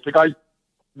medical bills. The guy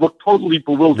looked totally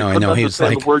bewildered. No, I know. He was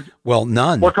like, well,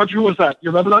 none. What country was that? You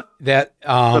remember that?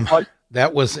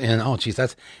 That was in, oh, geez,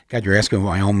 God, you're asking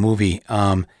my own movie.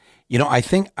 I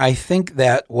think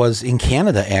that was in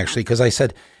Canada, actually, because I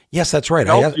said, yes, that's right.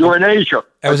 No, you were in Asia.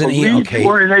 I was in Asia. Okay. You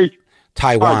were in Asia.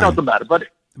 Taiwan. It doesn't matter, but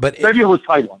maybe it was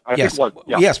Taiwan. I think it was.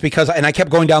 Yeah. Yes, because, and I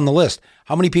kept going down the list.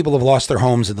 How many people have lost their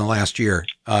homes in the last year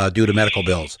due to medical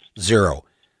bills? 0.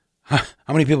 How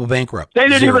many people bankrupt? They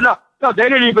didn't 0. even know. No, they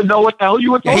didn't even know what the hell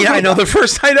you were talking about. Yeah,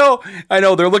 I know. I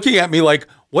know. They're looking at me like,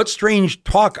 what strange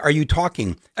talk are you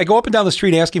talking? I go up and down the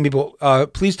street asking people,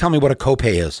 please tell me what a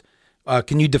copay is.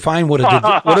 Can you define what is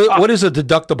a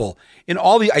deductible?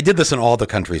 I did this in all the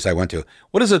countries I went to.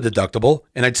 What is a deductible?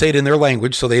 And I'd say it in their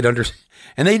language so they'd understand.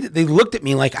 And they looked at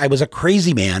me like I was a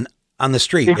crazy man on the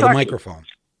street with a microphone.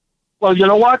 Well, you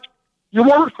know what? You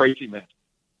were a crazy man.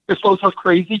 It's those are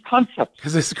crazy concepts.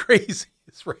 Because it's crazy.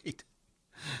 It's right.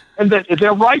 And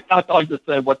they're right not to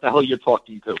understand what the hell you're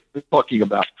talking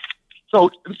about. So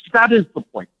that is the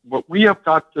point. What we have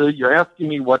got to, you're asking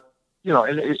me what,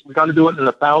 and we got to do it in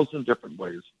 1,000 different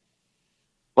ways.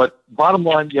 But bottom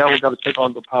line, we got to take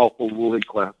on the powerful ruling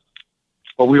class.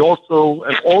 But we also,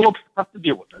 and all of us have to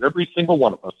deal with it, every single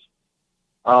one of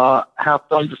us, have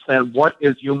to understand what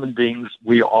as human beings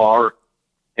we are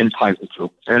entitled to.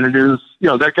 And it is,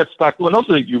 that gets back to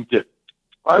another thing you did.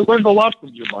 I learned a lot from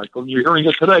you, Michael, and you're hearing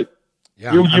it today.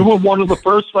 Yeah, you were one of the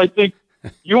first, I think,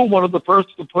 you were one of the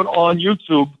first to put on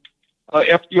YouTube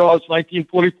FDR's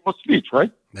 1944 speech,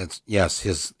 right? Yes,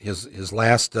 his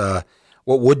last,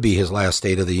 what would be his last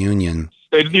State of the Union.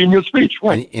 State of the Union speech,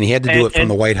 right. And he had to do it from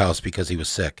the White House because he was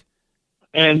sick.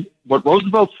 And what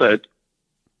Roosevelt said,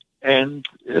 and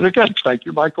again, thank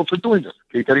you, Michael, for doing this.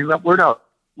 Keep getting that word out.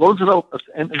 Roosevelt,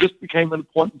 and this became an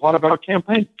important part of our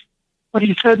campaign. What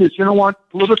he said is, you know what?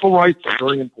 Political rights are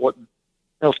very important.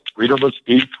 Freedom of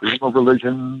speech, freedom of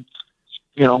religion,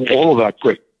 all of that.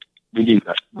 Great. We need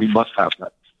that. We must have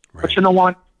that. Right. But you know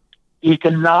what?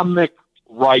 Economic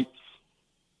rights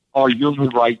are human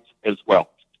rights as well.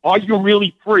 Are you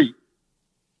really free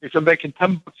if you're making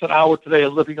 $10 an hour today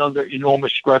and living under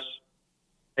enormous stress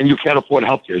and you can't afford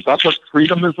health care? Is that what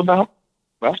freedom is about?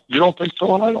 Well, you don't think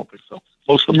so, and I don't think so.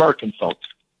 Most Americans don't.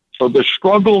 So the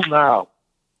struggle now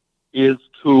is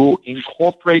to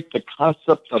incorporate the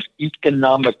concept of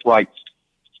economic rights,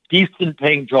 decent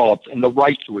paying jobs, and the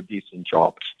right to a decent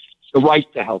job, the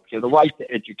right to health care, the right to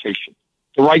education,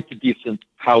 the right to decent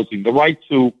housing, the right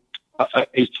to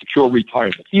a secure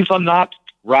retirement. These are not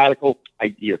radical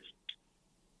ideas.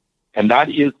 And that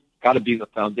is got to be the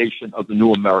foundation of the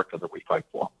new America that we fight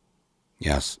for.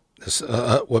 Yes. This,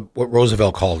 what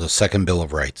Roosevelt called a second Bill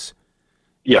of Rights.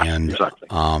 Yeah, and, exactly.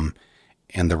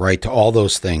 And the right to all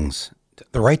those things,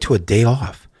 the right to a day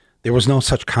off. There was no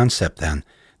such concept then.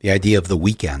 The idea of the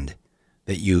weekend,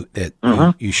 that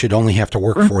you should only have to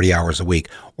work 40 hours a week,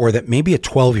 or that maybe a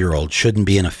 12-year-old shouldn't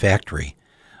be in a factory.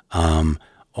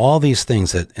 All these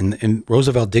things and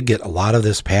Roosevelt did get a lot of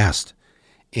this passed,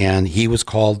 and he was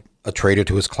called a traitor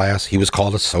to his class. He was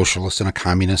called a socialist and a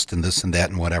communist and this and that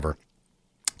and whatever.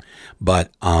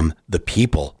 But the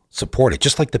people support it,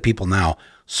 just like the people now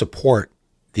support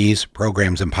these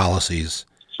programs and policies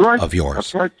of yours.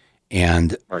 That's right.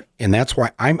 And that's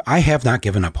why I have not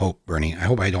given up hope, Bernie. I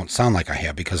hope I don't sound like I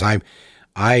have, because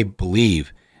I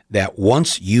believe that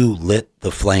once you lit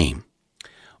the flame,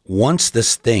 once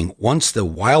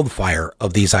the wildfire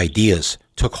of these ideas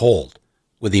took hold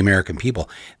with the American people,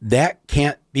 that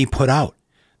can't be put out.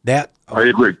 That I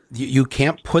agree. You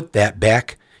can't put that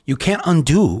back. You can't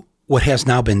undo what has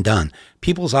now been done.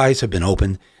 People's eyes have been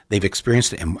opened. They've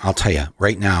experienced it. And I'll tell you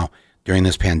right now, during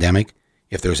this pandemic,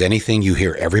 if there's anything you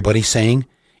hear everybody saying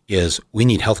is we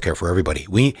need healthcare for everybody.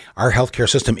 Our healthcare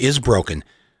system is broken.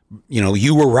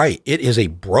 You were right. It is a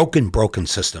broken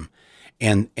system.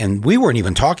 And we weren't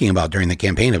even talking about during the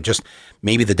campaign of just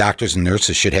maybe the doctors and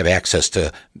nurses should have access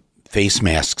to face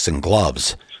masks and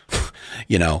gloves.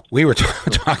 We were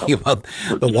talking about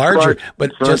the larger,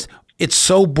 but just it's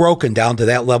so broken down to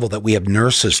that level that we have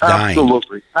nurses dying.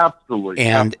 Absolutely.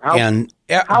 And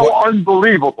how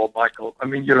unbelievable, Michael. I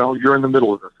mean, you're in the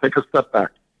middle of this. Take a step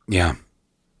back. Yeah.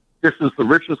 This is the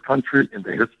richest country in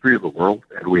the history of the world,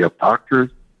 and we have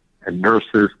doctors and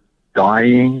nurses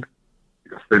dying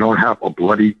because they don't have a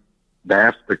bloody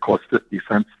mask that costs 50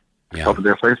 cents to cover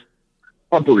their face.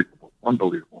 Unbelievable.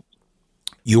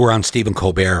 You were on Stephen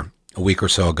Colbert a week or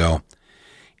so ago,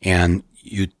 and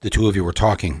the two of you were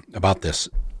talking about this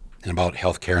and about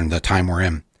healthcare and the time we're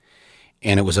in.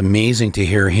 And it was amazing to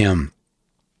hear him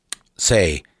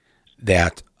say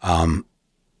that,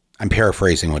 I'm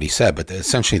paraphrasing what he said, but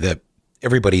essentially that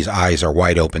everybody's eyes are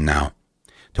wide open now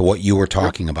to what you were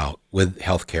talking about with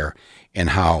healthcare, and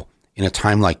how in a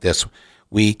time like this,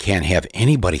 we can't have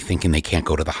anybody thinking they can't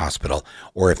go to the hospital,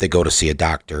 or if they go to see a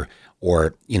doctor,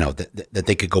 or, that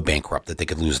they could go bankrupt, that they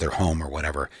could lose their home or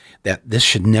whatever, that this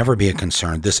should never be a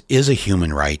concern. This is a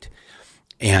human right.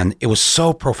 And it was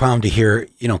so profound to hear,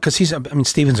 because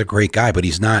Stephen's a great guy, but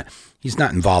he's not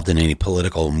involved in any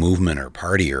political movement or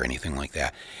party or anything like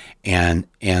that. And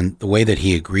the way that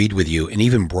he agreed with you and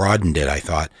even broadened it, I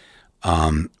thought,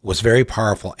 was very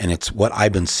powerful. And it's what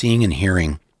I've been seeing and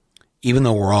hearing, even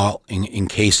though we're all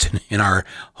encased in our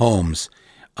homes.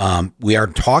 We are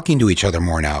talking to each other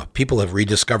more now. People have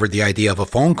rediscovered the idea of a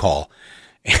phone call.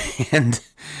 And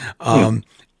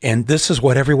this is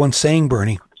what everyone's saying,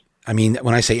 Bernie. I mean,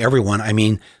 when I say everyone, I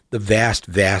mean the vast,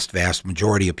 vast, vast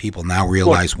majority of people now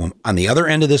realize when on the other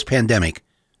end of this pandemic,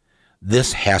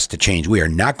 this has to change. We are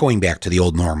not going back to the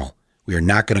old normal. We are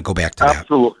not going to go back to that.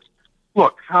 Absolutely.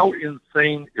 Look, how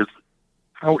insane is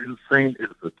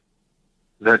it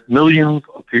that millions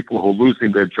of people who are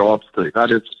losing their jobs today,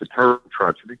 that is a terrible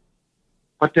tragedy,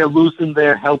 but they're losing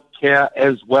their health care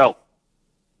as well.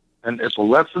 And it's a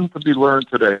lesson to be learned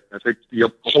today. I think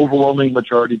the overwhelming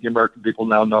majority of the American people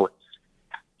now know it.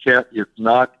 Care is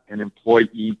not an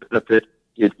employee benefit.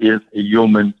 It is a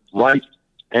human right.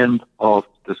 End of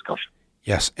discussion.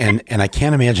 Yes, and I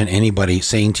can't imagine anybody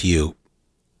saying to you,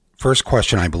 first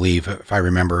question, I believe, if I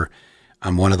remember,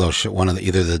 on one of those,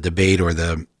 either the debate or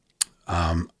the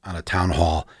on a town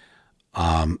hall,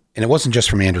 and it wasn't just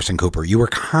from Anderson Cooper. You were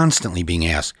constantly being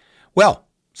asked, well,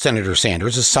 Senator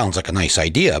Sanders, this sounds like a nice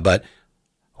idea, but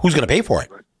who's going to pay for it?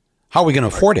 How are we going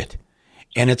to afford it?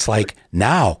 And it's like,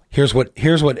 now, here's what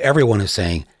everyone is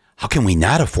saying. How can we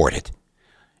not afford it?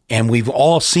 And we've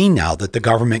all seen now that the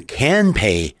government can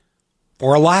pay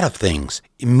for a lot of things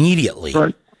immediately.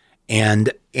 Right.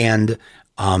 And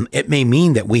it may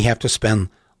mean that we have to spend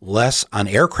less on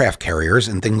aircraft carriers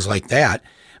and things like that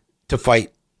to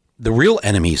fight the real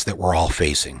enemies that we're all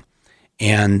facing.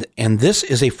 And this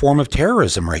is a form of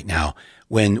terrorism right now,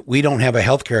 when we don't have a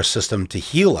healthcare system to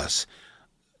heal us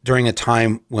during a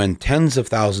time when tens of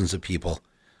thousands of people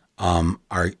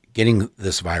are getting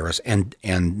this virus, and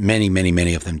many, many,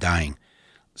 many of them dying.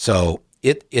 So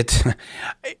it's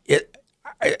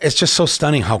just so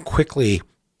stunning how quickly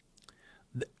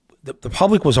the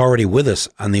public was already with us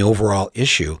on the overall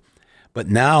issue. But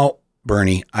now,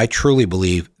 Bernie, I truly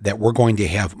believe that we're going to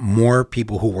have more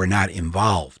people who were not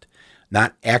involved,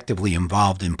 not actively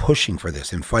involved in pushing for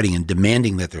this and fighting and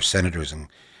demanding that their senators and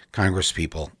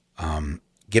congresspeople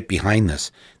get behind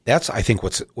this. That's, I think,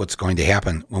 what's going to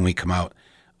happen when we come out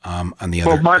on the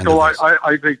other. Well, Michael,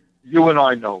 I think you and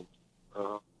I know,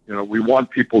 we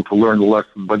want people to learn the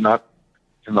lesson, but not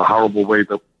in the horrible way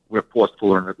that we're forced to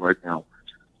learn it right now.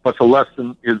 But the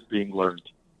lesson is being learned.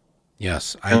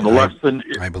 Yes, I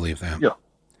believe that. Yeah,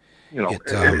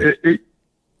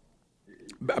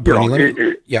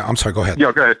 Bernie, yeah, I'm sorry. Go ahead.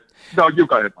 Yeah, go ahead. No, you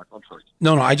go ahead, Michael. I'm sorry.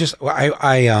 No,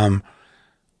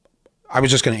 I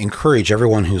was just going to encourage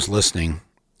everyone who's listening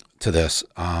to this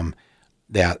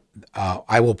that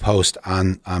I will post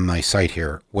on my site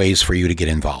here ways for you to get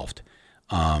involved.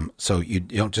 So you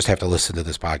don't just have to listen to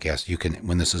this podcast. You can,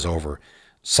 when this is over,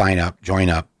 sign up, join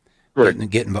up,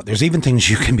 get involved. There's even things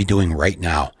you can be doing right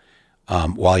now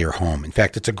while you're home. In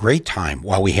fact, it's a great time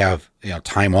while we have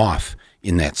time off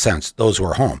in that sense. Those who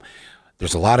are home,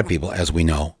 there's a lot of people, as we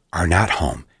know, are not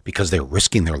home because they're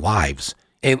risking their lives.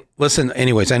 Hey, listen,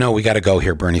 anyways, I know we got to go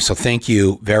here, Bernie. So thank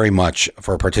you very much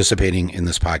for participating in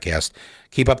this podcast.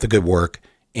 Keep up the good work,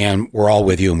 and we're all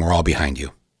with you and we're all behind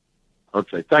you.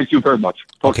 Okay. Thank you very much.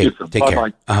 Talk to you soon. Take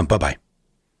care. Bye-bye.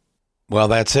 Well,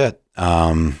 that's it.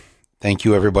 Thank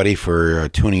you, everybody, for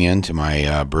tuning in to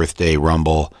my Birthday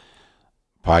Rumble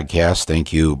podcast.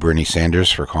 Thank you, Bernie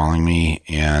Sanders, for calling me,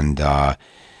 and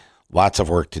lots of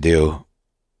work to do.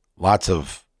 Lots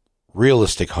of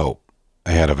realistic hope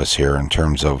ahead of us here in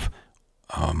terms of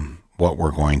what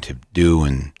we're going to do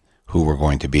and who we're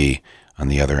going to be on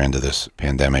the other end of this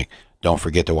pandemic. Don't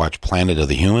forget to watch Planet of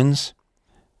the Humans.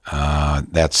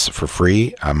 That's for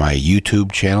free on my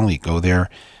YouTube channel. You go there,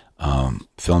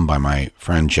 filmed by my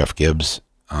friend Jeff Gibbs.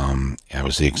 I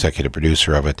was the executive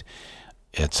producer of it.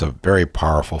 It's a very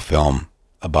powerful film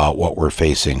about what we're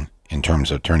facing in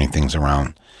terms of turning things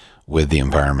around with the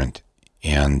environment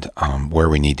and where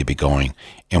we need to be going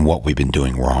and what we've been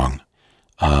doing wrong.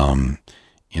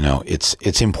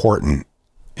 It's important,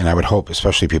 and I would hope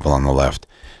especially people on the left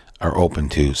are open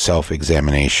to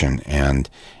self-examination and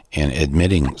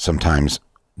admitting sometimes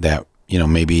that,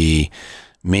 maybe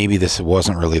this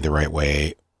wasn't really the right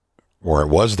way, or it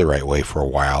was the right way for a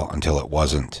while until it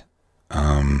wasn't.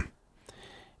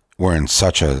 We're in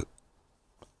such a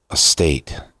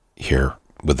state here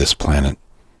with this planet.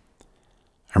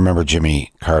 I remember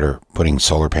Jimmy Carter putting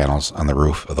solar panels on the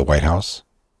roof of the White House.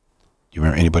 Do you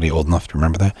remember, anybody old enough to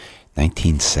remember that?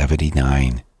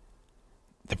 1979.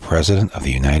 The President of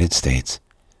the United States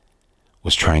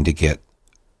was trying to get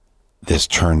this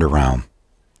turned around.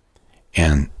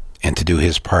 And to do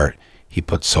his part, he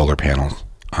put solar panels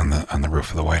on the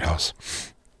roof of the White House.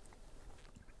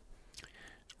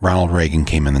 Ronald Reagan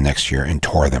came in the next year and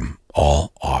tore them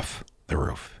all off the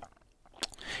roof.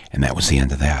 And that was the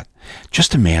end of that.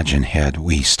 Just imagine had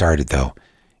we started, though,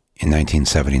 in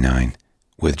 1979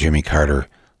 with Jimmy Carter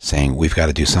saying, we've got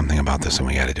to do something about this and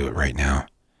we got to do it right now.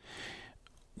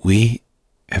 We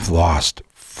have lost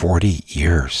 40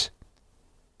 years.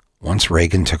 Once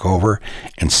Reagan took over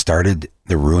and started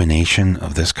the ruination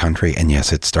of this country, and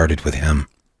yes, it started with him.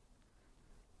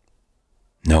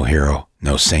 No hero,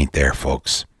 no saint there,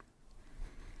 folks.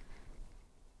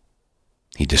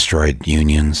 He destroyed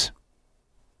unions.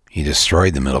 He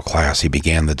destroyed the middle class. He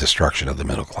began the destruction of the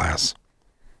middle class.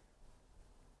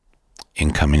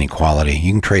 Income inequality.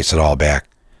 You can trace it all back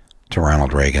to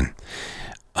Ronald Reagan.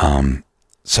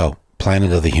 So,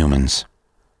 Planet of the Humans.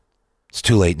 It's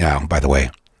too late now, by the way.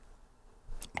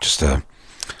 Just a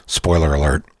spoiler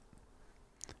alert.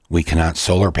 We cannot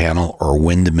solar panel or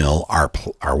windmill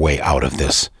our way out of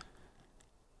this.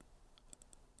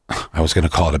 I was going to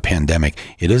call it a pandemic.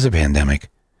 It is a pandemic.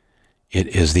 It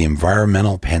is the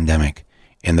environmental pandemic.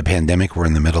 And the pandemic we're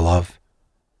in the middle of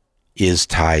is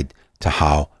tied to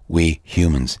how we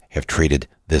humans have treated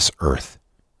this earth.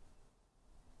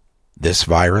 This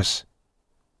virus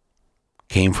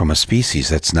came from a species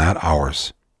that's not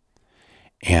ours.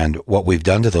 And what we've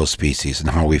done to those species and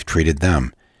how we've treated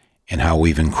them and how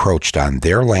we've encroached on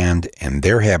their land and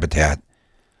their habitat,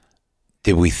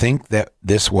 did we think that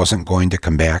this wasn't going to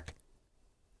come back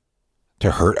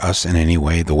to hurt us in any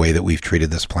way, the way that we've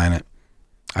treated this planet?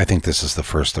 I think this is the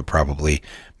first of probably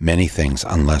many things,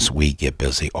 unless we get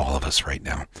busy, all of us right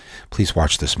now. Please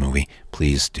watch this movie.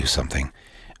 Please do something.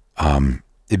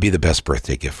 It'd be the best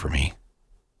birthday gift for me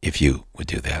if you would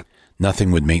do that.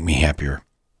 Nothing would make me happier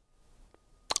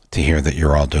to hear that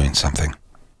you're all doing something,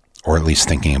 or at least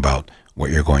thinking about what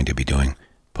you're going to be doing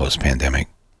post-pandemic.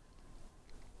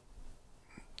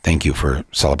 Thank you for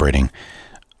celebrating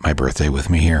my birthday with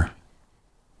me here,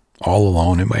 all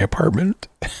alone in my apartment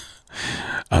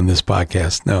on this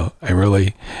podcast. No,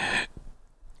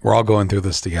 we're all going through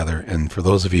this together. And for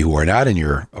those of you who are not in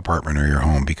your apartment or your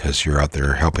home because you're out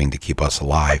there helping to keep us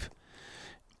alive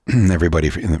everybody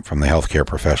from the healthcare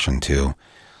profession to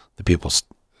the people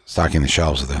stocking the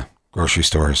shelves of the grocery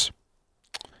stores.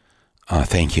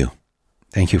 Thank you.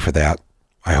 Thank you for that.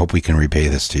 I hope we can repay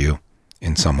this to you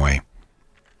in some way.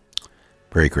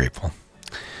 Very grateful.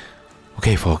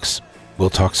 Okay, folks, we'll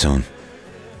talk soon.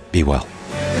 Be well.